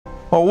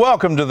Well,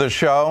 welcome to the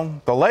show.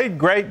 The late,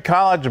 great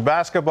college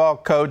basketball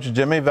coach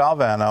Jimmy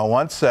Valvano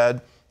once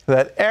said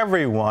that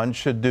everyone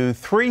should do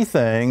three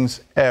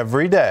things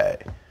every day: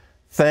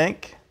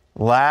 think,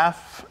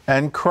 laugh,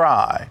 and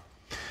cry.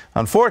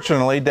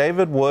 Unfortunately,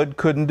 David Wood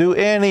couldn't do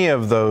any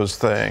of those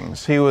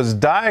things. He was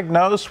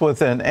diagnosed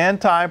with an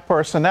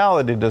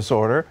anti-personality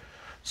disorder,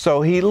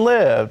 so he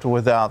lived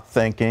without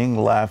thinking,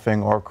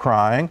 laughing, or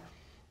crying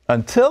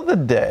until the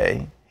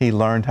day he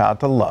learned how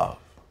to love.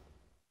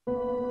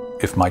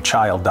 If my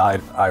child died,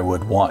 I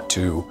would want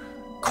to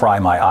cry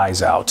my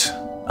eyes out.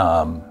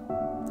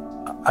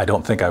 I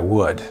don't think I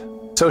would.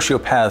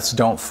 Sociopaths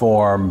don't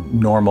form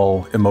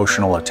normal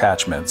emotional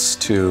attachments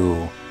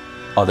to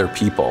other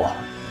people.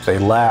 They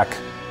lack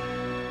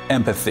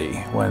empathy.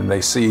 When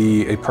they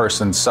see a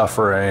person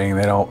suffering,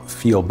 they don't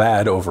feel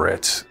bad over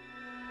it.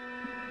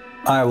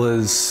 I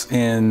was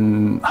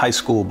in high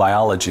school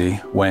biology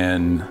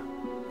when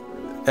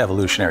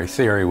evolutionary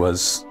theory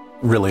was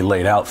really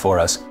laid out for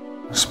us.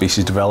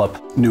 Species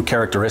develop new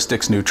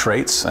characteristics, new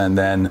traits, and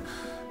then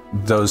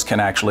those can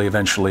actually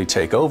eventually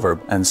take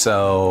over. And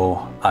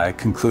so I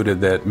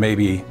concluded that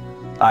maybe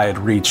I had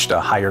reached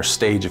a higher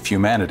stage of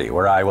humanity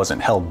where I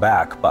wasn't held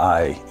back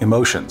by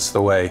emotions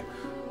the way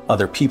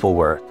other people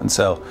were. And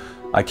so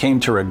I came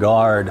to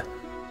regard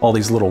all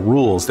these little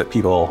rules that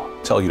people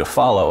tell you to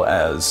follow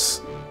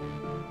as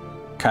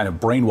kind of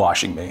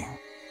brainwashing me.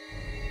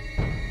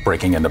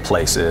 Breaking into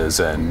places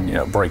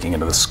and, breaking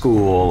into the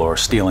school or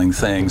stealing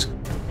things.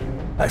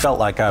 I felt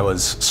like I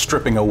was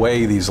stripping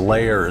away these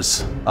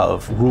layers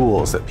of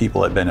rules that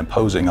people had been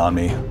imposing on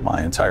me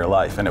my entire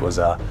life, and it was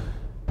an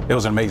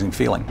amazing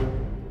feeling.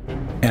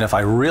 And if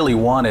I really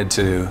wanted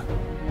to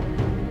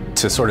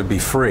sort of be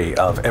free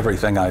of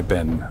everything I've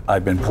been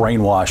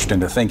brainwashed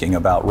into thinking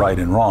about right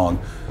and wrong,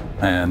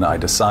 and I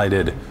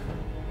decided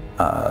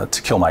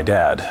to kill my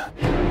dad.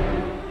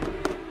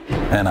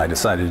 And I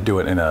decided to do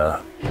it in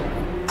a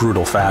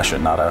brutal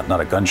fashion, not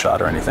a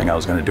gunshot or anything. I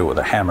was going to do it with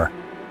a hammer.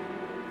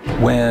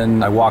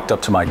 When I walked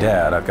up to my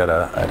dad, I had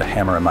a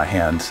hammer in my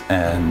hand,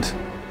 and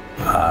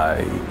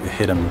I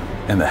hit him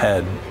in the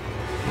head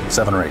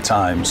 7 or 8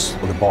 times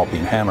with a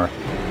ball-peen hammer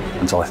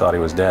until I thought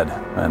he was dead,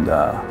 and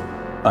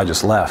I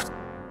just left.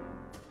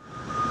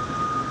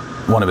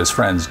 One of his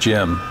friends,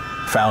 Jim,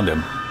 found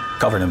him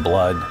covered in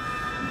blood,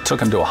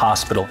 took him to a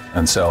hospital,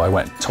 and so I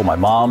went and told my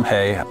mom,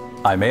 hey,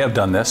 I may have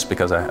done this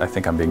because I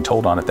think I'm being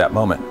told on at that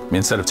moment.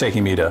 Instead of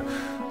taking me to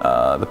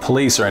the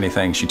police or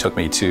anything, she took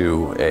me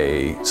to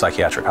a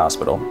psychiatric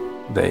hospital.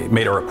 They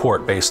made a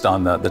report based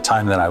on the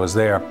time that I was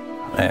there,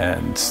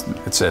 and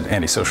it said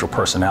antisocial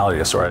personality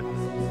disorder.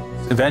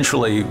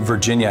 Eventually,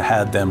 Virginia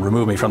had them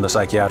remove me from the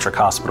psychiatric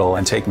hospital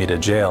and take me to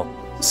jail.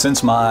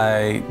 Since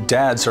my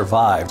dad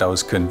survived, I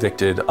was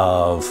convicted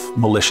of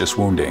malicious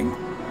wounding.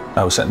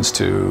 I was sentenced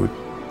to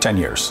 10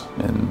 years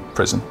in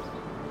prison.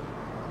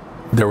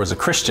 There was a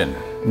Christian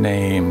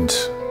named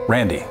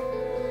Randy,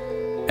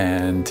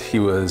 and he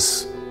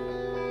was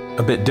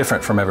a bit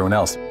different from everyone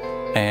else.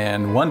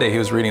 And one day he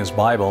was reading his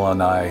Bible,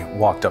 and I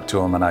walked up to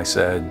him and I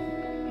said,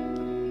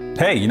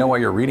 hey, you know why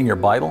you're reading your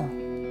Bible?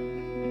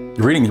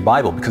 You're reading your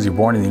Bible because you're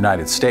born in the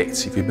United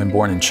States. If you've been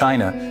born in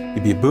China,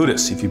 you'd be a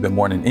Buddhist. If you've been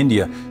born in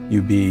India,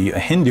 you'd be a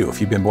Hindu.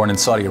 If you've been born in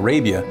Saudi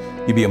Arabia,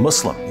 you'd be a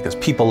Muslim, because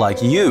people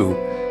like you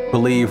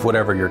believe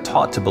whatever you're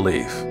taught to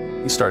believe.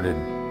 He started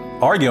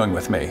arguing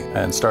with me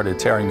and started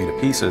tearing me to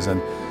pieces,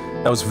 and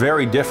that was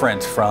very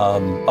different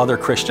from other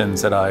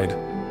Christians that I'd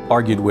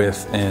argued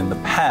with in the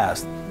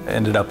past. I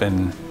ended up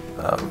in,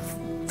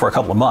 for a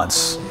couple of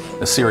months,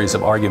 a series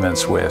of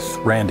arguments with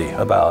Randy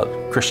about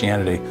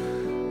Christianity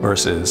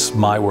versus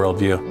my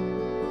worldview.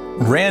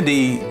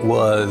 Randy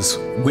was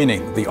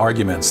winning the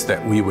arguments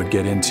that we would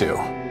get into.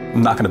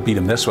 I'm not going to beat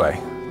him this way.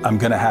 I'm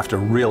going to have to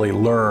really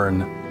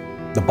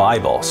learn the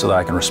Bible so that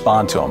I can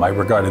respond to him. I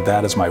regarded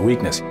that as my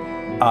weakness.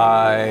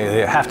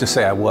 I have to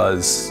say I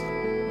was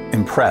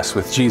impressed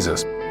with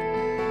Jesus.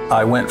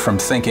 I went from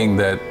thinking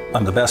that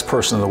I'm the best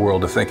person in the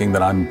world to thinking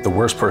that I'm the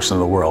worst person in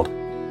the world.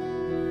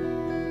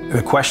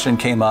 The question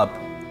came up,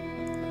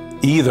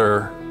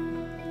 either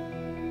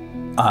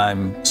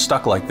I'm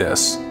stuck like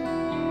this,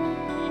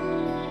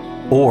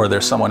 or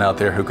there's someone out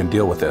there who can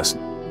deal with this,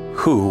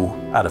 who,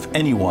 out of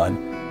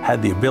anyone,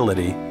 had the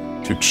ability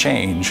to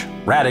change,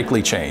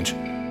 radically change,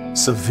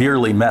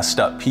 severely messed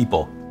up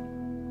people.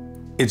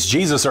 It's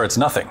Jesus or it's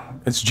nothing.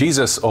 It's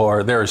Jesus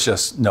or there's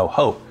just no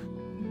hope.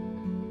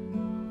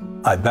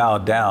 I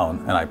bowed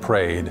down and I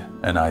prayed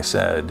and I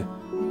said,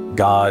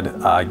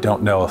 God, I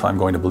don't know if I'm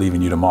going to believe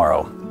in you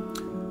tomorrow,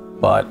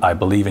 but I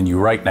believe in you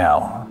right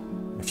now.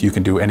 If you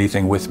can do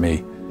anything with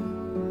me,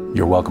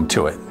 you're welcome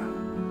to it.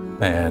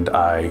 And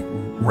I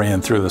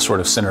ran through the sort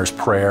of sinner's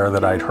prayer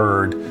that I'd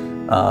heard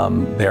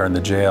there in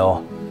the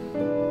jail.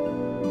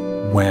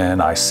 When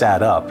I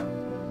sat up,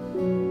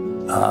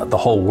 the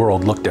whole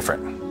world looked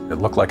different. It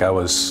looked like I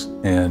was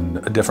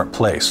in a different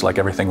place, like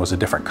everything was a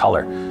different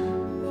color.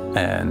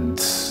 And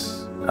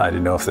I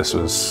didn't know if this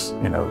was,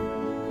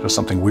 just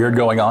something weird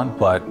going on,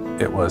 but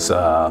it was,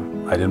 I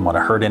didn't want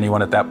to hurt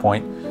anyone at that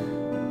point.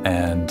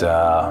 And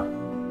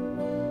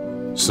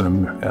Just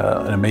an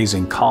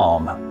amazing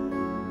calm.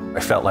 I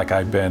felt like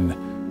I'd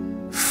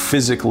been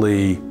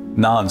physically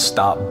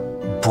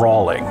nonstop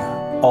brawling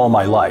all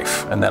my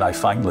life, and that I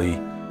finally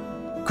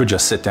could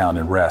just sit down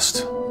and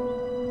rest.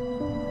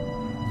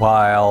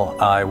 While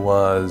I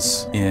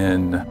was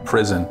in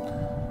prison,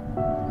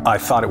 I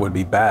thought it would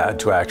be bad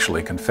to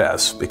actually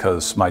confess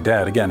because my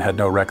dad, again, had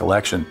no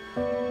recollection.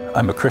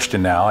 I'm a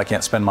Christian now. I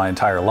can't spend my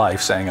entire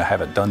life saying I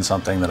haven't done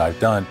something that I've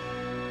done.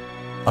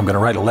 I'm going to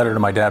write a letter to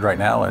my dad right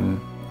now and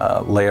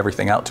lay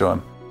everything out to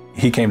him.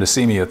 He came to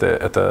see me at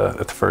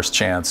the first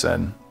chance,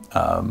 and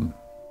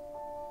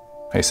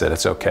he said,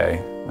 "It's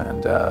okay,"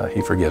 and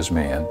he forgives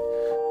me. And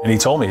he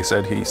told me, he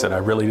said, "I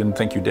really didn't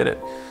think you did it."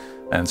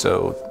 And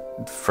so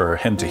for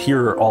him to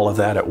hear all of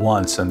that at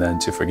once and then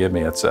to forgive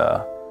me, it's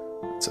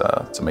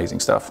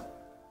amazing stuff.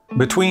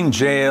 Between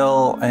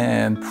jail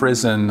and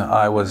prison,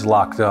 I was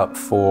locked up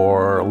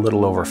for a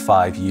little over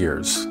 5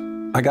 years.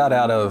 I got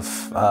out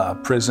of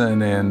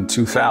prison in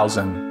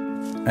 2000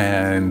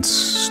 and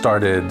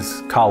started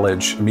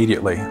college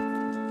immediately.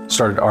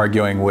 Started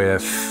arguing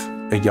with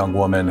a young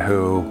woman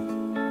who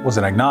was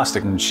an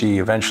agnostic, and she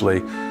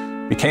eventually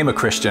became a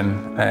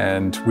Christian,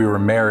 and we were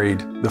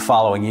married the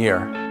following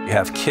year. We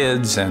have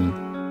kids, and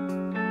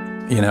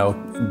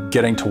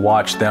getting to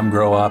watch them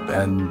grow up,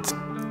 and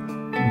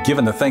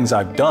given the things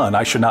I've done,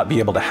 I should not be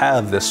able to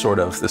have this sort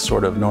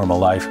of normal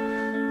life.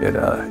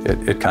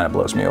 It kind of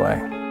blows me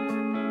away.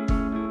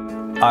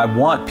 I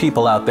want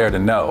people out there to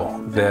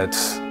know that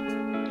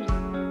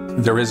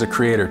there is a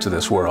creator to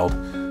this world,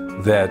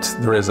 that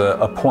there is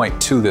a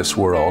point to this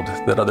world,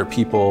 that other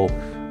people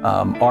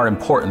are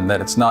important,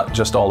 that it's not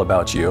just all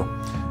about you.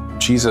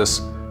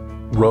 Jesus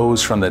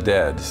rose from the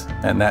dead,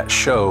 and that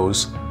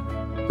shows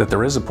that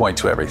there is a point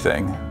to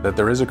everything, that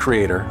there is a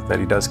creator, that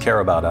he does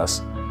care about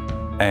us,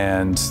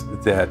 and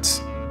that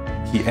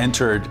he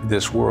entered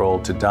this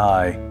world to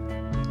die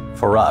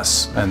for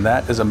us. And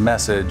that is a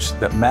message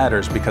that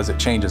matters because it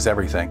changes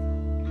everything.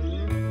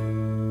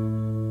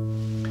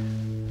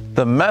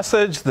 The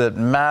message that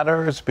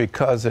matters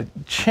because it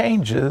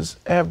changes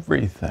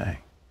everything.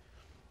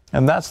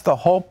 And that's the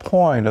whole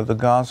point of the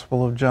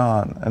Gospel of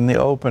John and the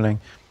opening.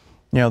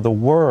 The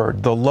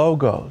word, the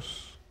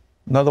logos.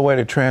 Another way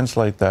to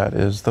translate that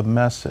is the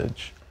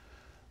message.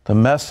 The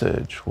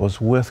message was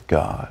with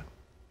God.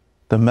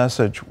 The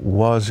message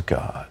was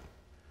God.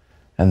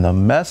 And the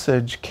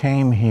message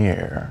came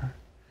here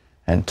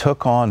and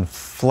took on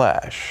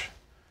flesh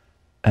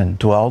and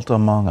dwelt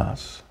among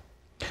us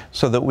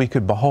so that we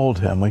could behold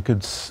him. We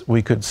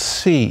could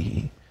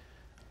see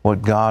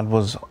what God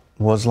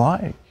was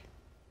like.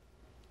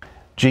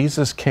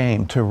 Jesus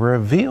came to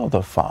reveal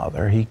the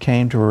Father. He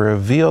came to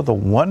reveal the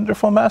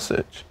wonderful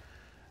message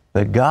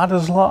that God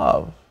is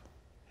love.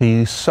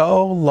 He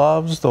so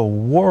loves the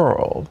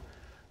world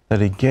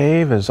that he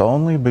gave his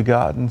only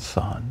begotten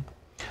Son,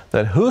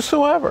 that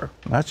whosoever,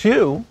 that's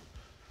you,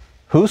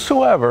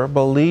 whosoever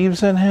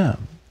believes in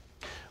him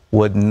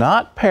would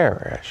not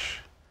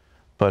perish,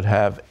 but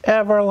have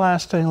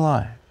everlasting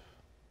life.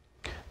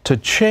 To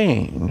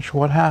change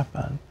what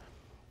happened,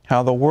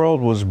 how the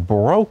world was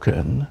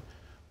broken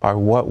by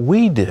what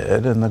we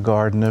did in the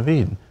Garden of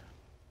Eden.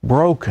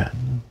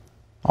 Broken.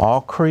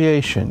 All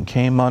creation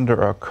came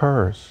under a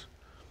curse.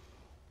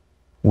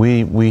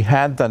 We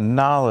had the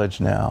knowledge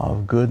now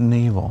of good and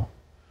evil,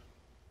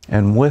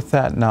 and with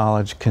that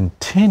knowledge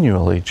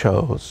continually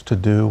chose to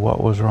do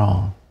what was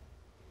wrong.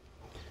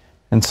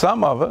 And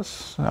some of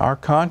us, our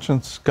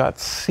conscience got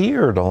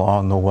seared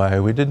along the way.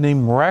 We didn't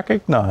even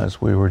recognize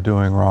we were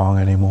doing wrong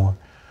anymore.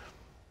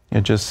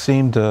 It just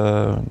seemed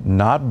to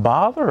not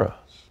bother us.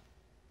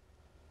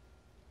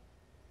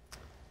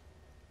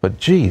 But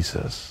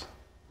Jesus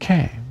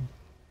came,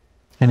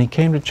 and he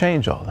came to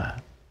change all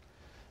that.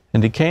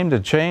 And he came to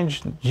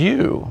change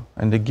you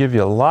and to give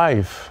you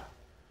life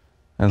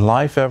and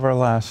life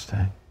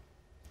everlasting,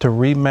 to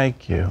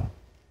remake you.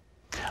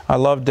 I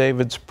love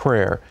David's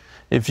prayer.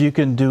 If you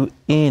can do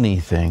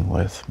anything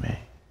with me,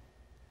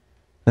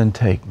 then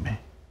take me.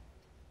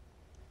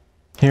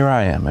 Here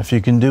I am, if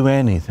you can do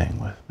anything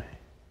with me.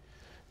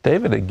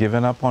 David had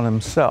given up on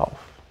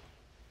himself.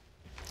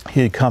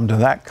 He had come to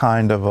that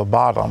kind of a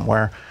bottom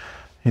where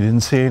he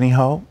didn't see any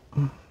hope,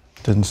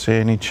 didn't see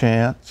any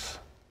chance.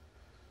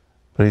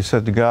 But he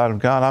said to God,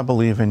 God, I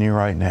believe in you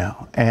right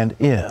now. And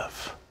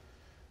if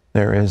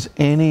there is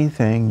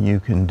anything you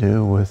can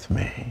do with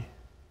me,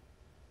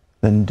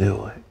 then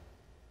do it.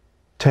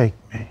 Take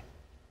me.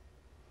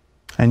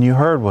 And you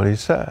heard what he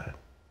said.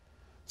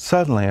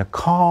 Suddenly a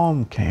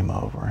calm came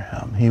over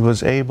him. He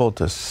was able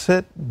to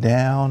sit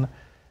down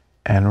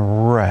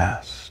and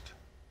rest.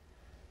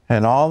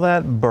 And all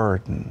that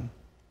burden,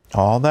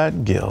 all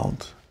that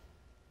guilt,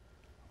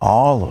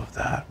 all of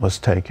that was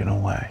taken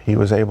away. He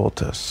was able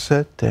to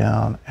sit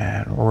down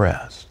and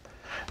rest.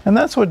 And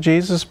that's what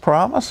Jesus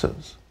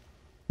promises,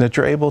 that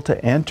you're able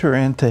to enter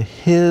into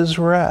his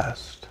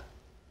rest.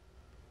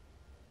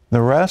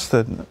 The rest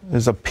that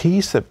is a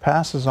peace that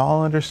passes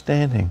all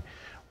understanding,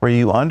 where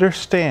you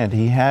understand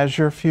he has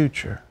your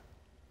future.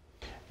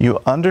 You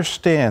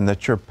understand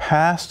that your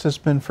past has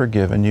been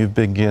forgiven. You've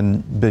been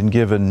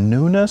given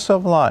newness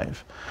of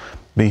life.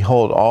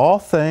 Behold, all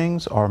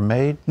things are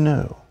made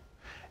new.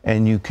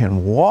 And you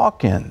can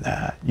walk in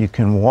that. You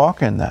can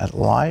walk in that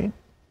light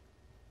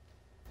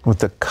with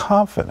the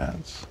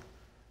confidence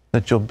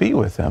that you'll be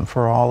with Him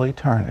for all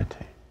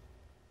eternity.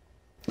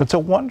 It's a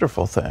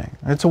wonderful thing.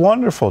 It's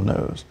wonderful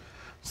news.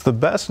 It's the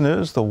best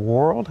news the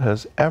world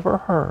has ever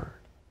heard.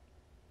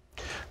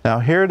 Now,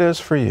 here it is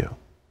for you.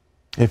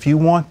 If you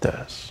want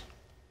this,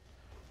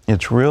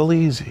 it's real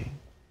easy.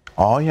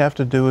 All you have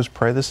to do is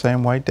pray the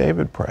same way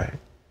David prayed.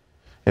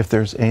 If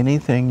there's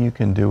anything you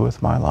can do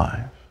with my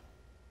life,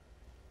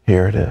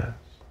 here it is.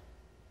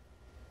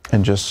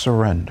 And just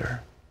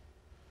surrender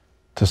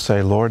to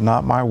say, Lord,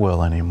 not my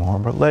will anymore,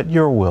 but let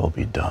your will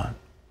be done.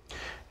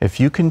 If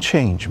you can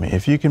change me,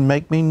 if you can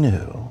make me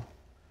new,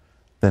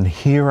 then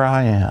here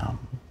I am.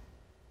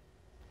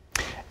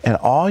 And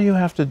all you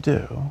have to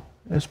do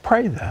is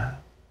pray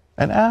that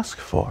and ask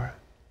for it.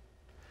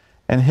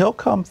 And He'll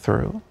come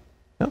through.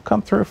 He'll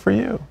come through for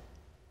you.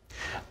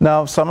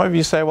 Now, some of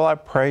you say, well, I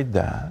prayed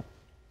that.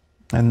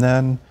 And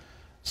then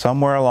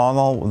somewhere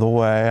along the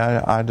way,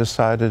 I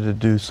decided to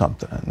do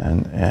something.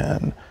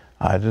 And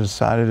I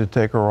decided to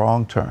take a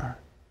wrong turn.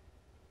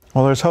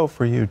 Well, there's hope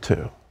for you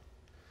too.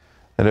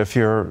 That if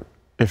you're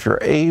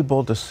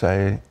able to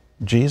say,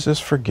 Jesus,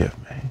 forgive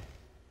me.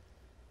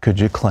 Could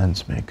you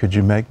cleanse me? Could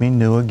you make me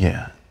new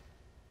again?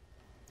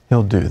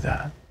 He'll do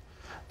that.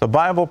 The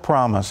Bible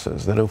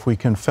promises that if we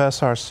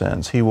confess our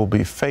sins, He will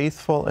be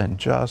faithful and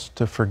just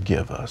to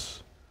forgive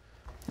us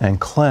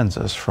and cleanse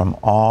us from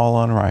all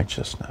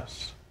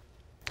unrighteousness.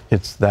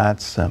 It's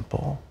that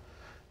simple.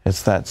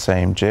 It's that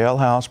same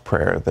jailhouse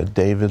prayer that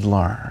David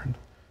learned.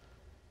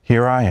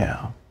 Here I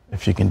am.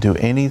 If you can do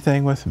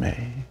anything with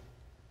me,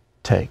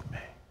 take me.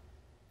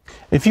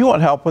 If you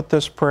want help with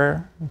this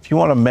prayer, if you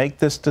want to make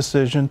this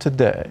decision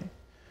today,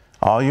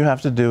 all you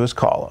have to do is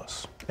call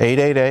us,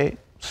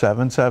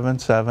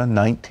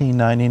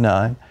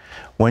 888-777-1999.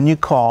 When you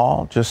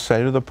call, just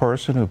say to the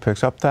person who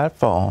picks up that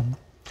phone,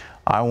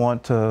 I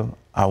want to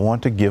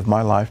give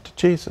my life to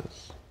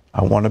Jesus.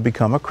 I want to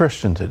become a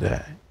Christian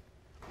today.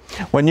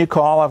 When you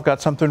call, I've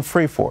got something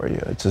free for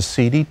you. It's a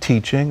CD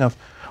teaching of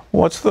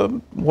what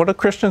do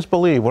Christians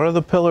believe? What are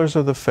the pillars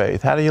of the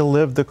faith? How do you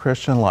live the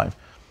Christian life?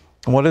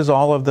 What is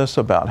all of this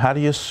about? How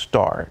do you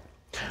start?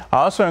 I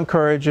also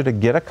encourage you to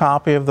get a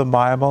copy of the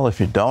Bible.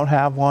 If you don't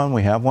have one,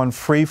 we have one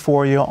free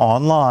for you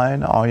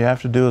online. All you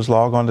have to do is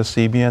log on to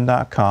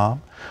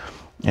cbn.com.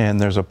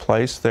 And there's a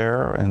place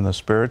there in the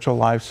spiritual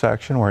life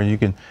section where you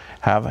can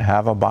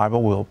have a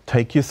Bible. We'll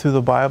take you through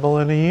the Bible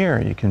in a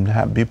year. You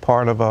can be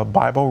part of a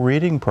Bible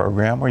reading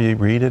program where you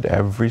read it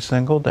every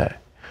single day.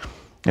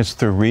 It's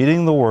through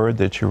reading the Word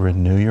that you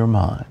renew your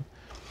mind.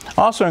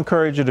 I also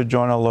encourage you to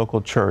join a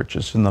local church.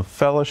 It's in the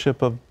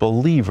fellowship of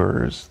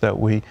believers that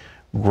we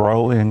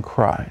grow in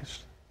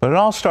Christ. But it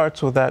all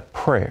starts with that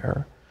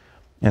prayer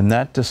and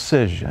that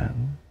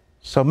decision.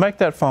 So make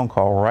that phone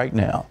call right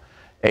now,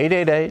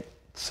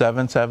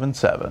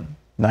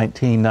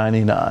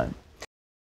 888-777-1999.